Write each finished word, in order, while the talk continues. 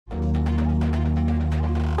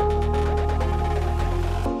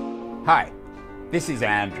Hi, this is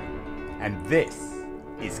Andrew, and this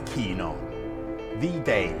is Keen On, the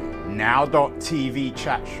daily now.tv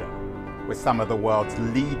chat show with some of the world's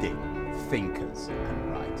leading thinkers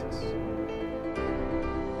and writers.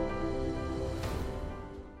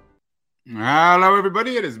 Hello,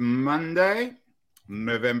 everybody. It is Monday,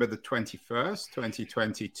 November the 21st,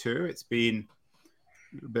 2022. It's been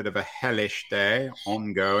a bit of a hellish day,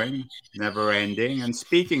 ongoing, never ending. And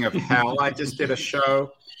speaking of hell, I just did a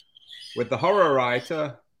show with the horror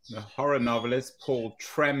writer, the horror novelist, Paul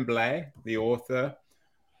Tremblay, the author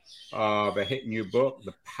of a hit new book,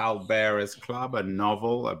 The Pallbearers Club, a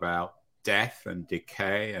novel about death and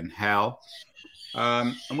decay and hell.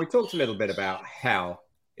 And we talked a little bit about hell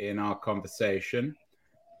in our conversation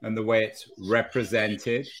and the way it's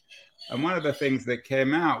represented. And one of the things that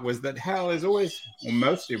came out was that hell is always or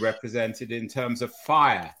mostly represented in terms of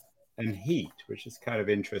fire and heat, which is kind of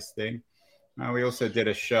interesting. We also did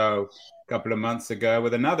a show a couple of months ago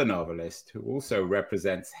with another novelist who also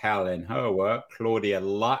represents hell in her work, Claudia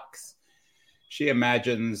Lux. She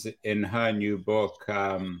imagines in her new book,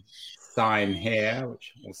 Sign Here,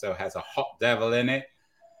 which also has a hot devil in it,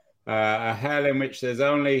 a hell in which there's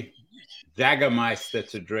only Jägermeister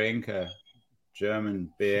to drink, a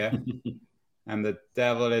German beer, and the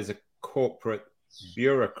devil is a corporate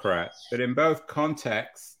bureaucrat. But in both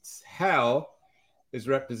contexts, hell is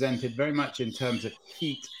represented very much in terms of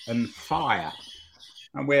heat and fire.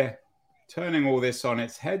 And we're turning all this on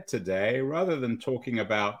its head today. Rather than talking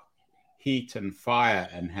about heat and fire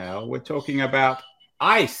and hell, we're talking about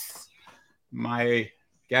ice. My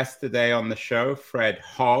guest today on the show, Fred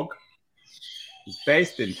Hogge, is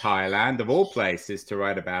based in Thailand, of all places, to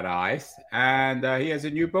write about ice. And he has a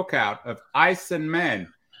new book out of Ice and Men,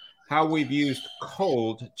 How We've Used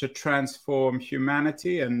Cold to Transform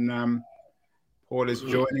Humanity. And Paul is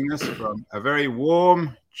joining us from a very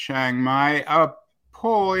warm Chiang Mai.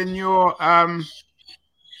 Paul, in your not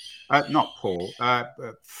Paul,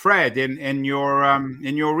 Fred, in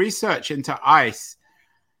your research into ice,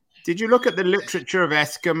 did you look at the literature of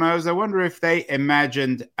Eskimos? I wonder if they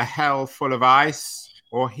imagined a hell full of ice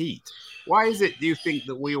or heat. Why is it, do you think,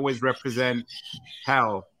 that we always represent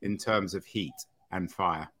hell in terms of heat and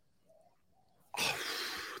fire?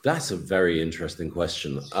 That's a very interesting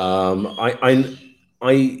question. I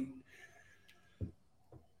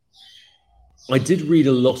did read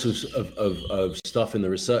a lot of stuff in the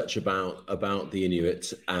research about the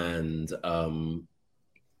Inuit, and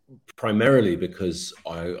primarily because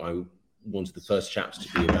I wanted the first chapter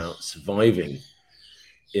to be about surviving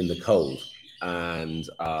in the cold, and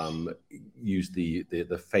used the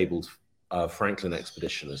fabled Franklin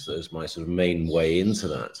expedition as my sort of main way into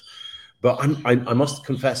that. But I must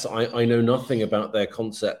confess, I know nothing about their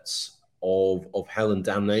concepts of hell and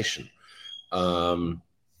damnation. But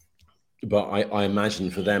I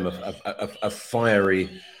imagine for them a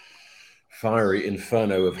fiery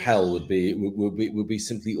inferno of hell would be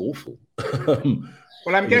simply awful.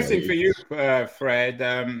 Well, I'm guessing for you, Fred,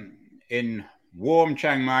 in warm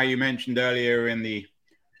Chiang Mai, you mentioned earlier in the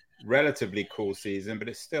relatively cool season, but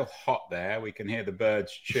it's still hot there. We can hear the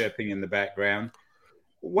birds chirping in the background.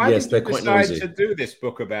 Why did you decide to do this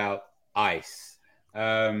book about ice?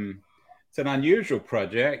 It's an unusual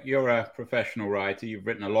project. You're a professional writer. You've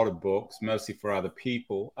written a lot of books, mostly for other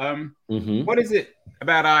people. What is it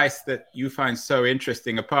about ice that you find so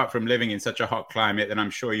interesting, apart from living in such a hot climate that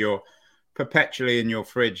I'm sure you're perpetually in your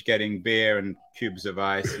fridge getting beer and cubes of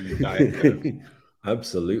ice and Diet Coke?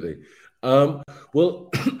 Absolutely. Well,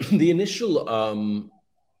 the initial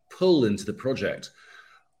pull into the project,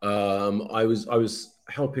 I was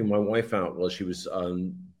helping my wife out while she was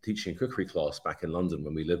teaching a cookery class back in London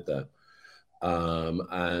when we lived there,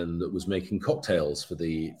 and was making cocktails for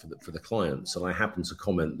the clients. And I happened to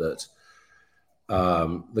comment that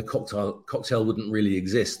the cocktail wouldn't really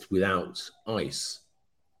exist without ice.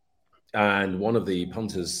 And one of the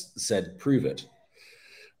punters said, "Prove it."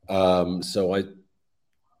 So I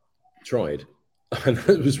tried, and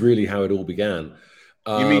that was really how it all began.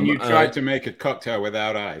 You mean you tried to make a cocktail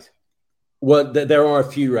without ice? Well, there are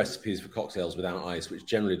a few recipes for cocktails without ice, which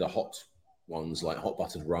generally the hot ones, like hot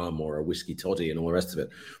buttered rum or a whiskey toddy and all the rest of it.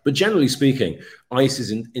 But generally speaking, ice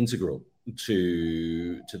is integral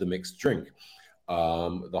to the mixed drink.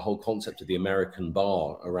 The whole concept of the American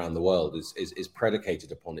bar around the world is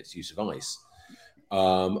predicated upon its use of ice.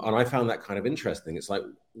 And I found that kind of interesting. It's like,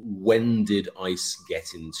 when did ice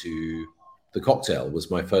get into the cocktail was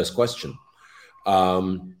my first question.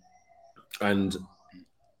 And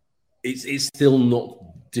it's still not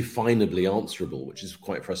definably answerable, which is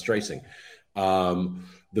quite frustrating.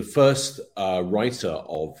 The first writer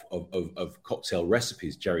of cocktail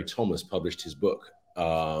recipes, Jerry Thomas, published his book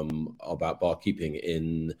about barkeeping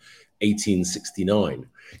in 1869.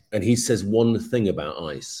 And he says one thing about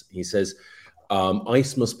ice. He says,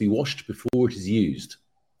 ice must be washed before it is used.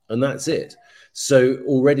 And that's it. So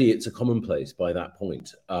already it's a commonplace by that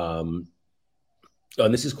point. And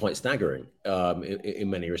this is quite staggering in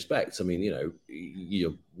many respects. I mean,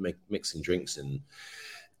 you're mixing drinks in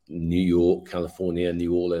New York, California,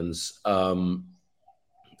 New Orleans. Well,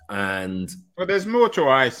 there's more to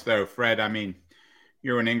ice, though, Fred. I mean,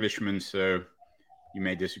 you're an Englishman, so you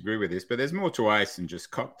may disagree with this, but there's more to ice than just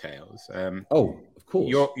cocktails. Of course.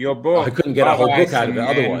 Your book. I couldn't get a whole book out of it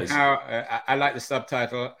otherwise. I like the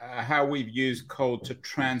subtitle, How We've Used Cold to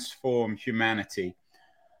Transform Humanity.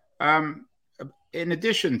 In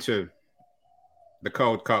addition to the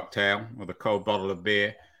cold cocktail or the cold bottle of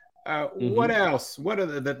beer, what else? What are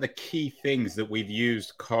the key things that we've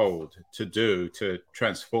used cold to do to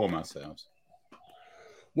transform ourselves?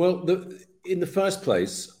 Well, in the first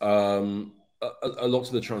place, a lot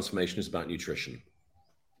of the transformation is about nutrition.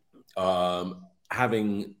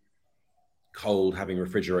 Having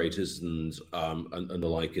refrigerators and the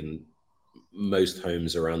like in most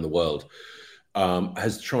homes around the world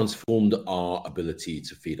has transformed our ability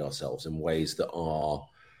to feed ourselves in ways that are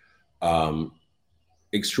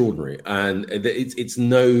extraordinary. And it's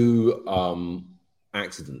no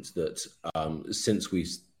accident that since we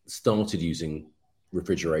started using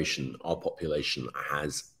refrigeration, our population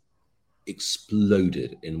has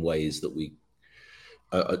exploded in ways that we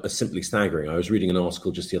are simply staggering. I was reading an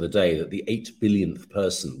article just the other day that the 8 billionth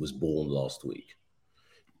person was born last week.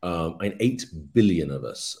 And 8 billion of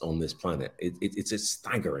us on this planet. It's a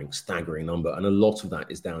staggering number. And a lot of that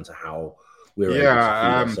is down to how we're able to feed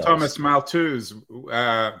ourselves.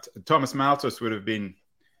 Thomas Malthus would have been,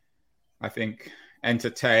 I think,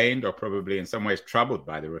 entertained or probably in some ways troubled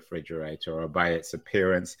by the refrigerator or by its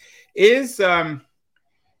appearance. Is the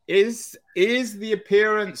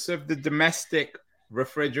appearance of the domestic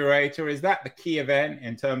refrigerator, is that the key event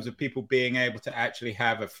in terms of people being able to actually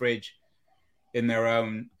have a fridge in their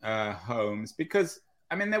own homes? Because,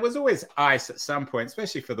 I mean, there was always ice at some point,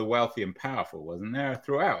 especially for the wealthy and powerful, wasn't there,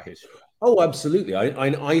 throughout history? Oh, absolutely.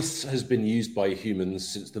 Ice has been used by humans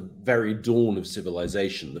since the very dawn of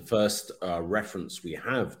civilization. The first reference we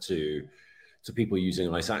have to people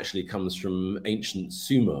using ice actually comes from ancient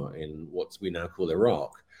Sumer in what we now call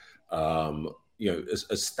Iraq. A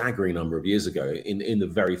staggering number of years ago in the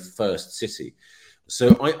very first city.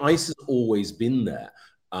 So ice has always been there.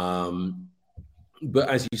 But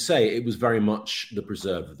as you say, it was very much the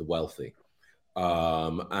preserve of the wealthy.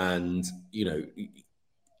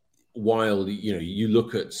 While you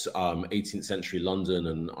look at 18th century London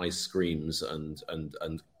and ice creams and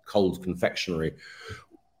cold confectionery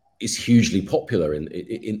is hugely popular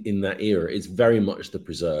in that era. It's very much the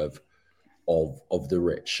preserve of the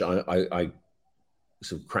rich. I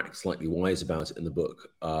sort of cracked slightly wise about it in the book,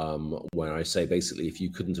 where I say basically, if you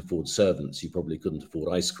couldn't afford servants, you probably couldn't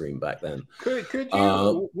afford ice cream back then. Could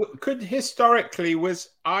historically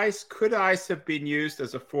could ice have been used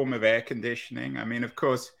as a form of air conditioning? I mean, of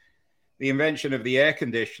course, the invention of the air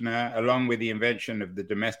conditioner, along with the invention of the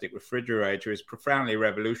domestic refrigerator, is profoundly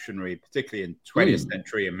revolutionary, particularly in 20th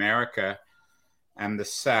century America and the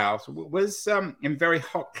South. Was in very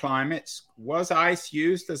hot climates, was ice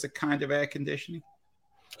used as a kind of air conditioning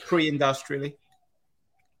pre-industrially?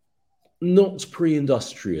 Not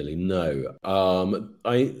pre-industrially, no.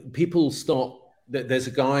 There's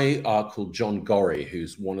a guy called John Gorrie,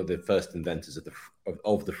 who's one of the first inventors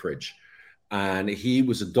of the fridge. And he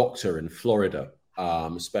was a doctor in Florida,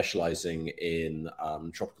 specializing in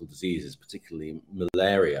tropical diseases, particularly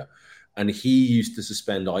malaria. And he used to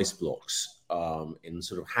suspend ice blocks in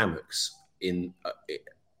sort of hammocks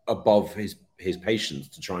above his patients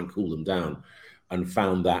to try and cool them down, and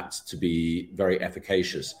found that to be very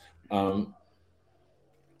efficacious.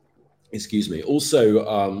 Excuse me.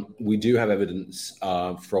 Also, we do have evidence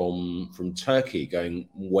from Turkey going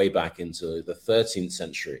way back into the 13th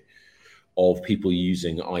century of people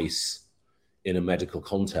using ice in a medical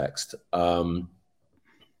context. We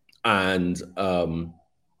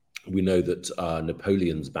know that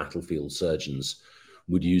Napoleon's battlefield surgeons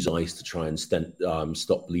would use ice to try and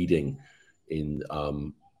stop bleeding in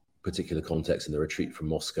particular contexts in the retreat from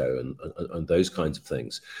Moscow and those kinds of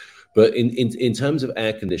things. But in terms of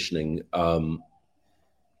air conditioning,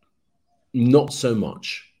 not so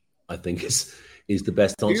much, I think, is the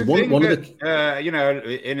best answer.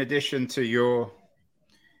 In addition to your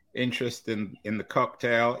interest in the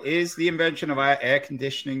cocktail, is the invention of air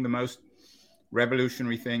conditioning the most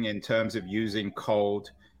revolutionary thing in terms of using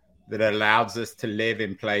cold that allows us to live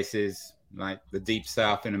in places like the Deep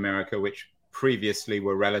South in America, which previously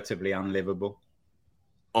were relatively unlivable?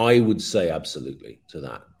 I would say absolutely to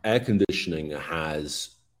that. Air conditioning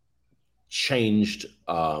has changed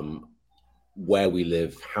where we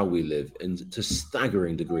live, how we live, and to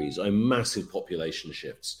staggering degrees. Massive population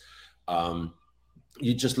shifts.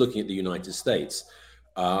 You're just looking at the United States.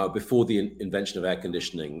 Before the invention of air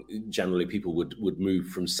conditioning, generally people would move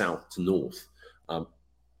from south to north.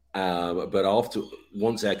 But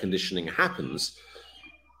once air conditioning happens,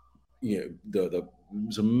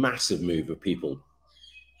 there's a massive move of people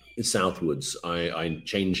southwards. I'm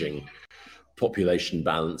changing population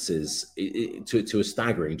balances to a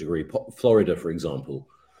staggering degree. Florida, for example,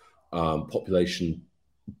 population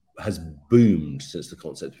has boomed since the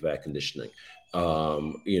concept of air conditioning.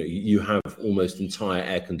 You have almost entire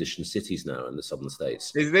air-conditioned cities now in the southern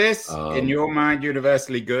states. Is this, in your mind,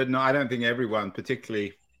 universally good? No, I don't think everyone,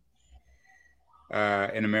 particularly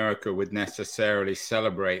in America, would necessarily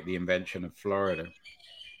celebrate the invention of Florida.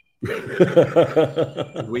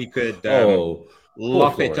 We could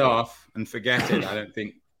lop it off and forget it. I don't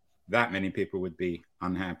think that many people would be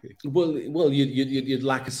unhappy. Well, you'd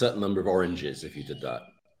lack a certain number of oranges if you did that.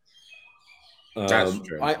 That's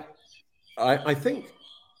true. I think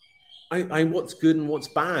what's good and what's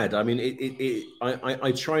bad. I mean,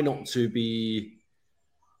 I try not to be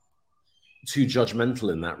too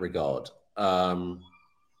judgmental in that regard.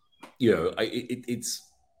 It's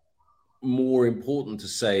more important to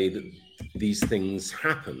say that these things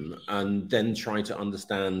happen and then try to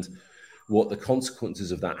understand what the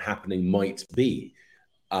consequences of that happening might be.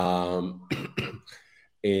 In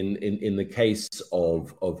the case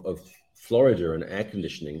of Florida and air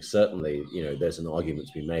conditioning, certainly, there's an argument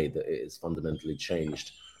to be made that it has fundamentally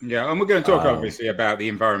changed. Yeah, and we're going to talk obviously about the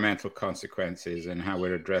environmental consequences and how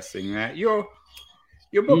we're addressing that. Your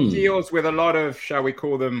book deals with a lot of, shall we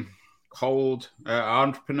call them, cold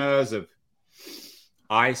entrepreneurs of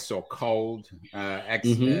ice or cold,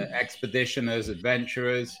 expeditioners,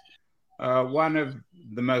 adventurers. One of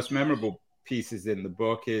the most memorable pieces in the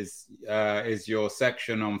book is your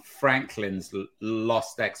section on Franklin's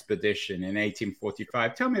lost expedition in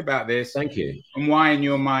 1845. Tell me about this. Thank you. And why, in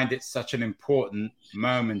your mind, it's such an important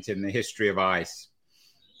moment in the history of ice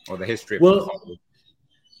or the history of cold.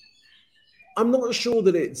 I'm not sure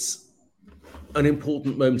that it's an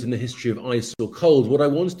important moment in the history of ice or cold. What I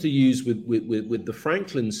wanted to use with the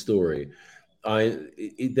Franklin story, there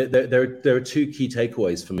are two key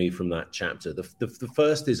takeaways for me from that chapter. The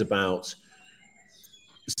first is about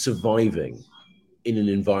surviving in an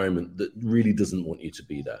environment that really doesn't want you to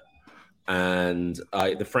be there. And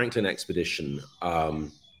the Franklin expedition,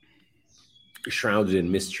 shrouded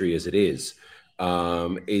in mystery as it is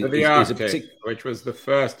the Arctic, which was the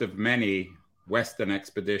first of many Western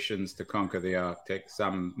expeditions to conquer the Arctic,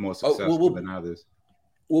 some more successful than others.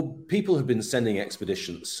 Well, people have been sending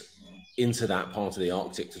expeditions into that part of the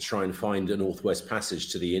Arctic to try and find a Northwest Passage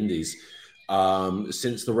to the Indies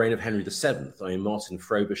since the reign of Henry VII. I mean, Martin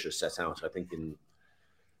Frobisher set out, I think, in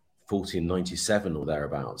 1497 or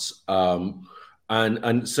thereabouts. And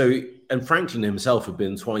Franklin himself had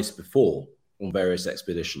been twice before on various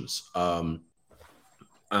expeditions.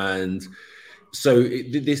 And so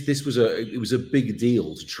this was a big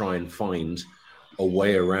deal to try and find a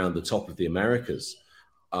way around the top of the Americas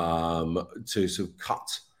to sort of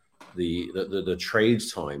cut the trade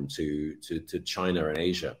time to China and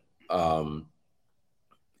Asia.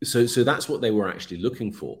 So that's what they were actually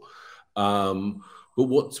looking for. But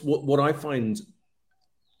what I find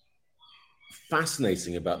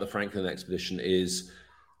fascinating about the Franklin expedition is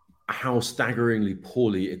how staggeringly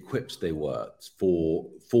poorly equipped they were for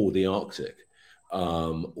the Arctic.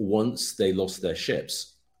 Once they lost their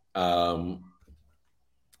ships,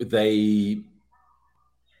 they,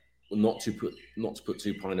 not to put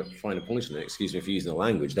too fine a point on it, excuse me for using the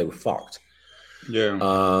language, they were fucked. Yeah.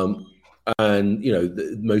 And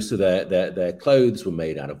most of their clothes were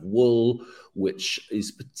made out of wool, which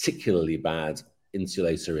is particularly bad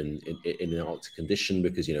insulator in an Arctic condition,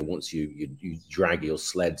 because once you drag your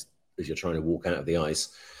sled as you're trying to walk out of the ice,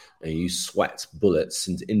 and you sweat bullets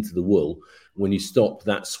into the wool, when you stop,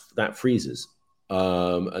 that freezes,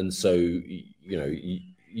 and so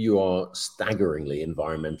you are staggeringly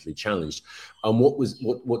environmentally challenged. And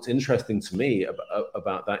what's interesting to me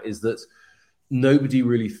about that is that nobody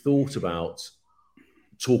really thought about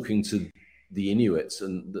talking to the Inuits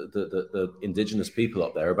and the indigenous people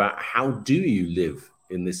up there about how do you live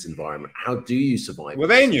in this environment? How do you survive? Well,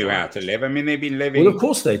 they knew how to live. I mean, they've been living. Well, of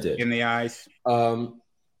course they did in the ice.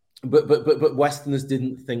 But Westerners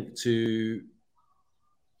didn't think to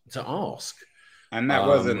ask. And that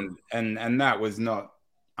wasn't, and that was not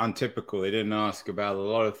untypical. They didn't ask about a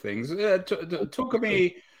lot of things. Talk to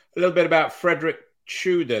me a little bit about Frederick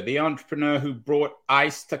Tudor, the entrepreneur who brought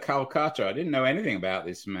ice to Calcutta. I didn't know anything about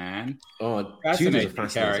this man. Tudor's a fascinating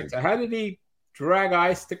character. How did he drag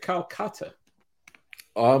ice to Calcutta?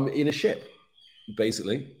 In a ship,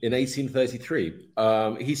 basically, in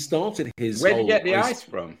 1833. He started his. Where did he get the ice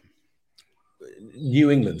from?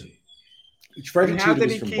 New England. Frederick Tudor, how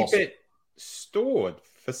did he keep it stored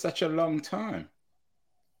for such a long time?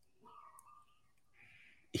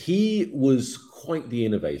 He was quite the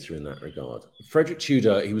innovator in that regard. Frederick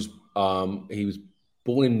Tudor, he was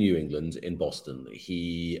born in New England, in Boston.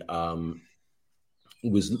 He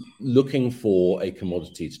was looking for a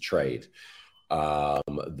commodity to trade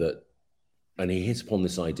and he hit upon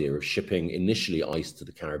this idea of shipping initially ice to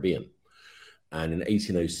the Caribbean. And in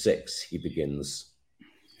 1806, he begins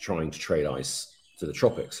trying to trade ice to the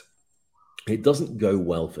tropics. It doesn't go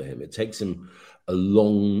well for him. It takes him a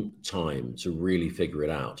long time to really figure it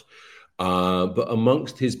out. But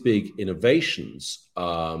amongst his big innovations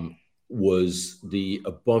was the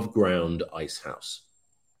above-ground ice house.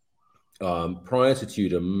 Prior to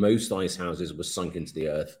Tudor, most ice houses were sunk into the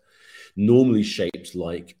earth, normally shaped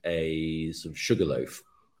like a sort of sugar loaf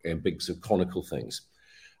and big sort of conical things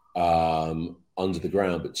under the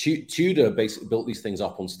ground. But Tudor basically built these things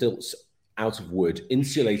up on stilts out of wood,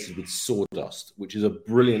 insulated with sawdust, which is a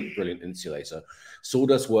brilliant, brilliant insulator.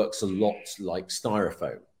 Sawdust works a lot like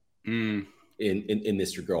styrofoam in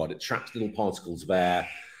this regard. It traps little particles of air,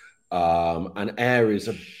 and air is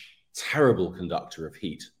a terrible conductor of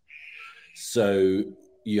heat. So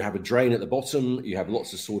you have a drain at the bottom, you have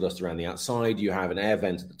lots of sawdust around the outside, you have an air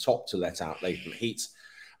vent at the top to let out latent heat.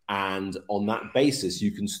 And on that basis,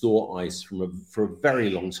 you can store ice for a very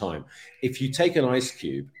long time. If you take an ice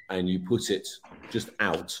cube and you put it just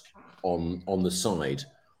out on the side,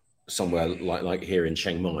 somewhere like here in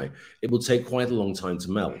Chiang Mai, it will take quite a long time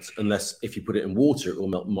to melt, unless if you put it in water, it will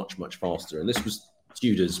melt much, much faster. And this was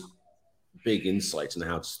Tudor's big insight into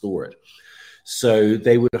how to store it. So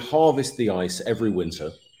they would harvest the ice every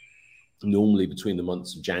winter, normally between the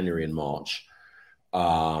months of January and March,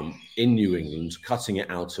 in New England, cutting it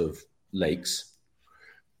out of lakes,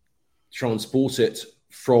 transport it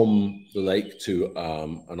from the lake to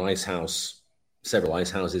an ice house, several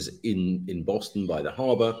ice houses in Boston by the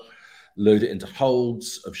harbor, load it into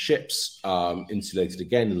holds of ships, insulated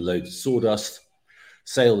again and load of sawdust,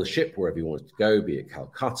 sail the ship wherever you wanted to go, be it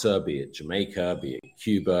Calcutta, be it Jamaica, be it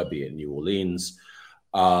Cuba, be it New Orleans,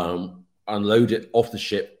 unload it off the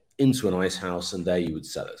ship into an ice house, and there you would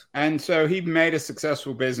sell it. And so he made a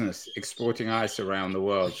successful business exporting ice around the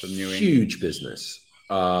world from New England. Huge business.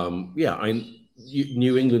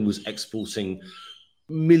 New England was exporting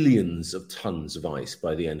millions of tons of ice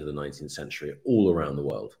by the end of the 19th century, all around the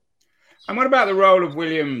world. And what about the role of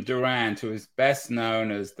William Durant, who is best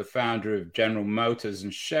known as the founder of General Motors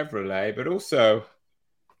and Chevrolet, but also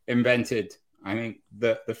invented, I think,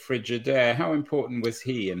 the Frigidaire? How important was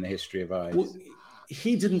he in the history of ice? Well,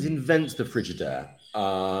 he didn't invent the Frigidaire,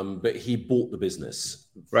 but he bought the business.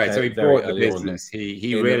 Right, so he bought the business.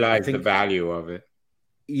 He realized the value of it.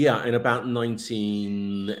 Yeah, in about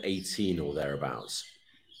 1918 or thereabouts.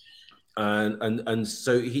 And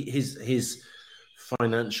so his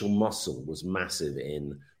financial muscle was massive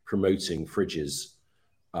in promoting fridges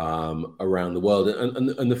around the world.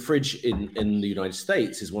 And the fridge in the United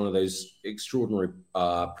States is one of those extraordinary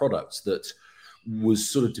products that was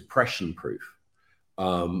sort of depression-proof.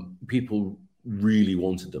 People really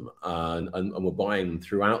wanted them and were buying them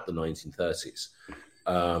throughout the 1930s.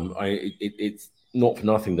 It's not for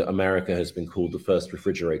nothing that America has been called the first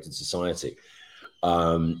refrigerated society.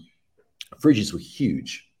 Fridges were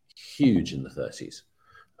huge in the 30s.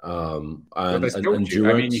 Huge. I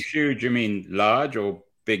mean, huge, you mean large or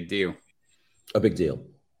big deal? A big deal.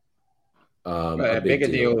 A bigger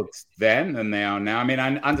deal then than they are now. I mean,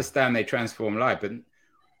 I understand they transform life, but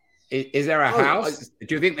is there a house?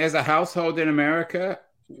 Do you think there's a household in America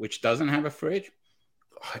which doesn't have a fridge?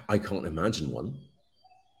 I can't imagine one.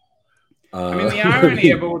 I mean, the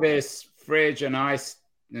irony of all this fridge and ice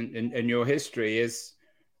in your history is,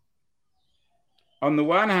 on the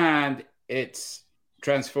one hand, it's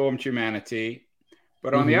transformed humanity,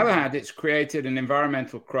 but on the other hand, it's created an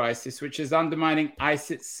environmental crisis which is undermining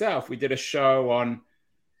ice itself. We did a show on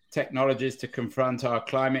technologies to confront our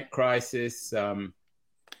climate crisis,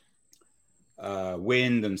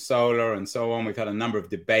 wind and solar and so on. We've had a number of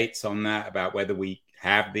debates on that about whether we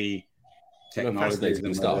have the technologies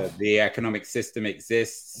and whether the economic system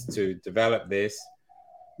exists to develop this.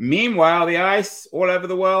 Meanwhile, the ice all over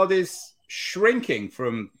the world is shrinking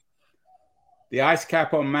from the ice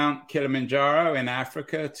cap on Mount Kilimanjaro in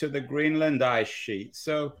Africa to the Greenland ice sheet.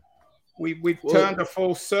 So we've turned a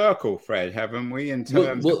full circle, Fred, haven't we, in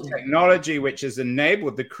terms of technology, which has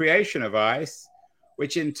enabled the creation of ice,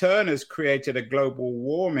 which in turn has created a global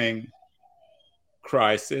warming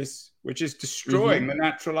crisis, which is destroying the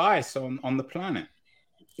natural ice on the planet.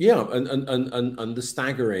 Yeah, and the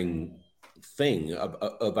staggering thing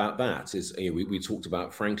about that is, we talked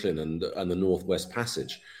about Franklin and the Northwest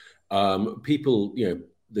Passage. People,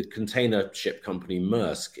 the container ship company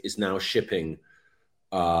Maersk is now shipping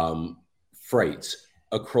freight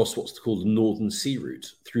across what's called the Northern Sea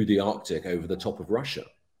Route through the Arctic over the top of Russia.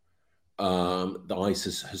 The ice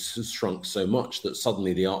has shrunk so much that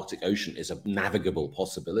suddenly the Arctic Ocean is a navigable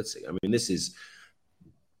possibility. I mean, this is,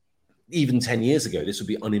 even 10 years ago, this would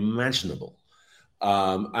be unimaginable.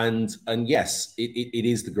 And yes, it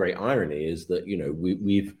is the great irony is that,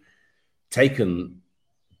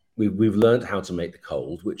 we've learned how to make the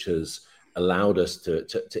cold, which has allowed us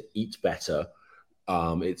to eat better.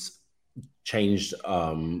 It's changed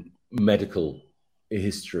medical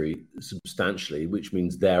history substantially, which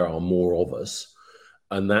means there are more of us,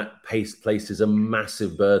 and that places a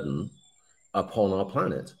massive burden upon our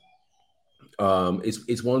planet.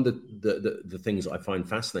 It's one of the things I find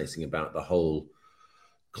fascinating about the whole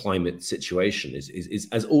climate situation is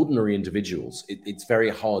as ordinary individuals, it's very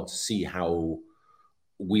hard to see how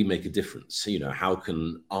we make a difference. How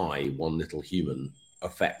can one little human,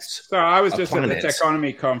 affect? So I was just at the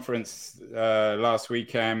Techonomy conference last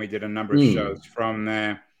weekend. We did a number of shows from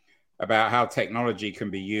there about how technology can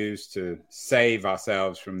be used to save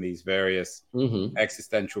ourselves from these various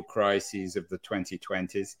existential crises of the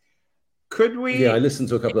 2020s. Could we? Yeah, I listened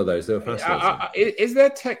to a couple of those. They were fascinating. Is there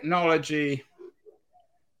technology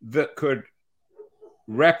that could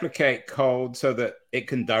replicate cold so that it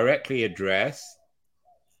can directly address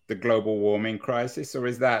the global warming crisis, or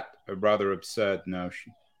is that a rather absurd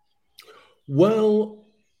notion? Well,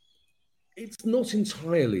 it's not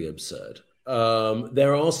entirely absurd.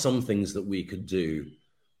 There are some things that we could do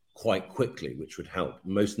quite quickly, which would help,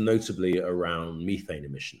 most notably around methane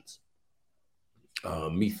emissions.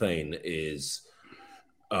 Methane is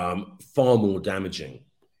far more damaging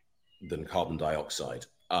than carbon dioxide,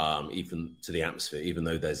 even to the atmosphere, even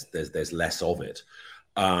though there's less of it.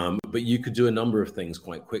 But you could do a number of things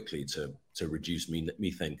quite quickly to reduce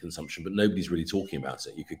methane consumption, but nobody's really talking about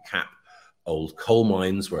it. You could cap old coal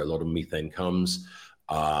mines where a lot of methane comes,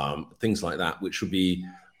 things like that, which would be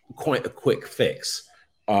quite a quick fix.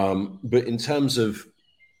 But in terms of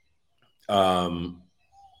some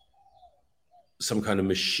kind of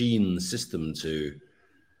machine system to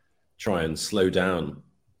try and slow down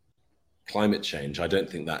climate change, I don't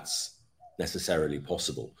think that's necessarily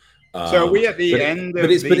possible. So are we at the end of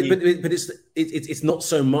it's not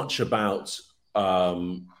so much about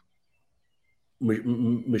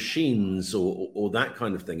machines or that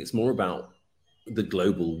kind of thing. It's more about the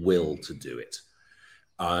global will to do it.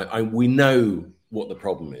 We know what the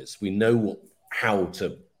problem is. We know how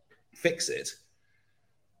to fix it,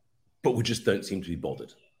 but we just don't seem to be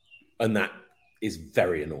bothered. And that is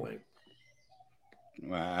very annoying.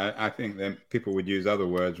 Well, I think that people would use other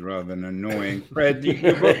words rather than annoying. Fred,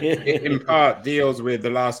 your book in part deals with the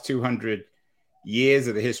last 200 years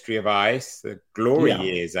of the history of ice, the glory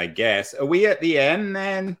years, I guess. Are we at the end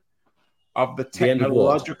then of the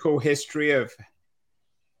technological history of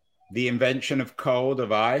the invention of cold,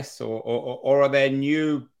 of ice, or are there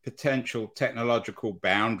new potential technological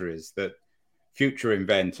boundaries that future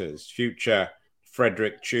inventors, future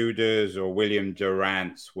Frederick Tudors or William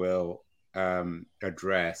Durants will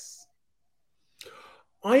address?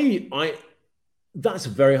 That's a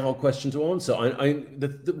very hard question to answer.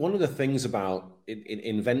 One of the things about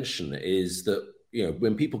invention is that,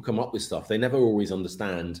 when people come up with stuff, they never always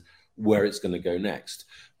understand where it's going to go next.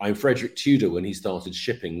 Frederick Tudor, when he started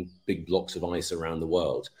shipping big blocks of ice around the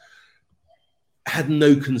world, had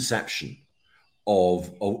no conception of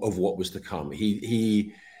what was to come.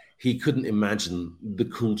 He couldn't imagine the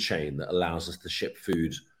cool chain that allows us to ship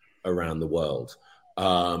food around the world.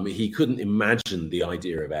 He couldn't imagine the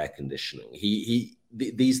idea of air conditioning.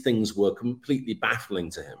 These things were completely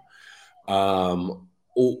baffling to him.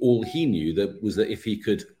 All he knew was that if he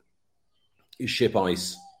could ship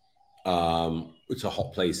ice to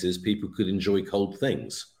hot places, people could enjoy cold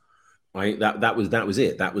things. Right? That was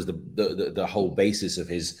it. That was the whole basis of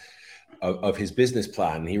his business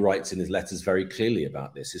plan. He writes in his letters very clearly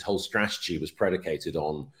about this. His whole strategy was predicated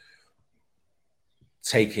on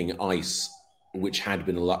taking ice, which had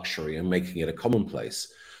been a luxury, and making it a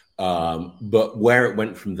commonplace. But where it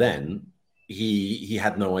went from then, he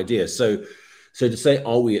had no idea. So So to say,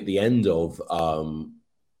 are we at the end of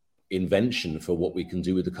invention for what we can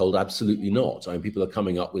do with the cold? Absolutely not. I mean, people are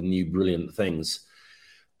coming up with new brilliant things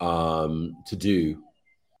to do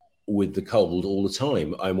with the cold all the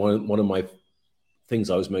time. One of my things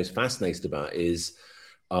I was most fascinated about is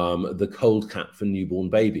the cold cap for newborn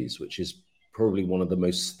babies, which is probably one of the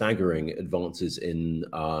most staggering advances in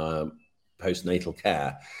postnatal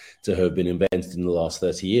care to have been invented in the last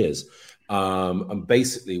 30 years. And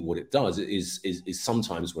basically what it does is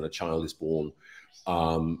sometimes when a child is born,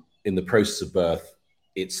 in the process of birth,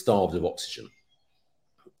 it's starved of oxygen.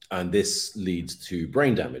 And this leads to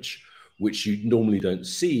brain damage, which you normally don't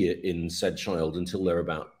see in said child until they're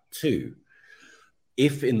about 2.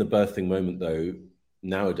 If in the birthing moment, though,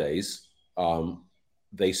 nowadays,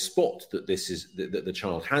 they spot that that the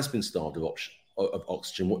child has been starved of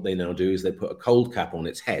oxygen, what they now do is they put a cold cap on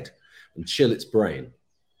its head and chill its brain.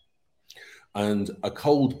 And a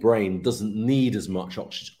cold brain doesn't need as much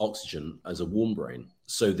oxygen as a warm brain.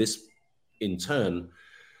 So this, in turn,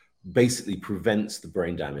 basically prevents the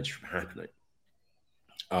brain damage from happening.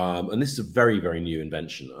 And this is a very, very new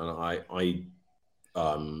invention. And I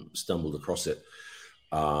stumbled across it.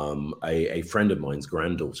 A friend of mine's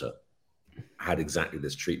granddaughter had exactly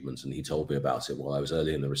this treatment, and he told me about it while I was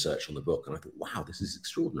early in the research on the book. And I thought, wow, this is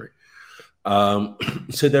extraordinary.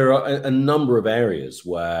 So there are a number of areas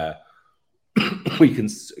where we can,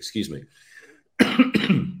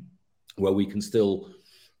 where we can still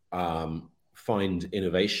find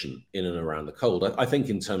innovation in and around the cold. I think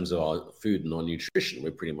in terms of our food and our nutrition,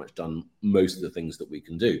 we've pretty much done most of the things that we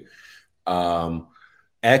can do.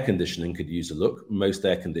 Air conditioning could use a look. Most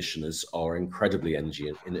air conditioners are incredibly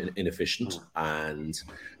energy inefficient, and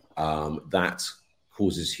that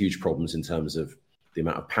causes huge problems in terms of the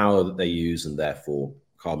amount of power that they use, and therefore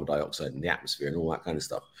carbon dioxide in the atmosphere and all that kind of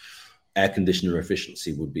stuff. Air conditioner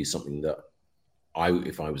efficiency would be something that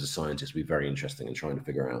if I was a scientist, would be very interesting in trying to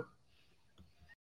figure out.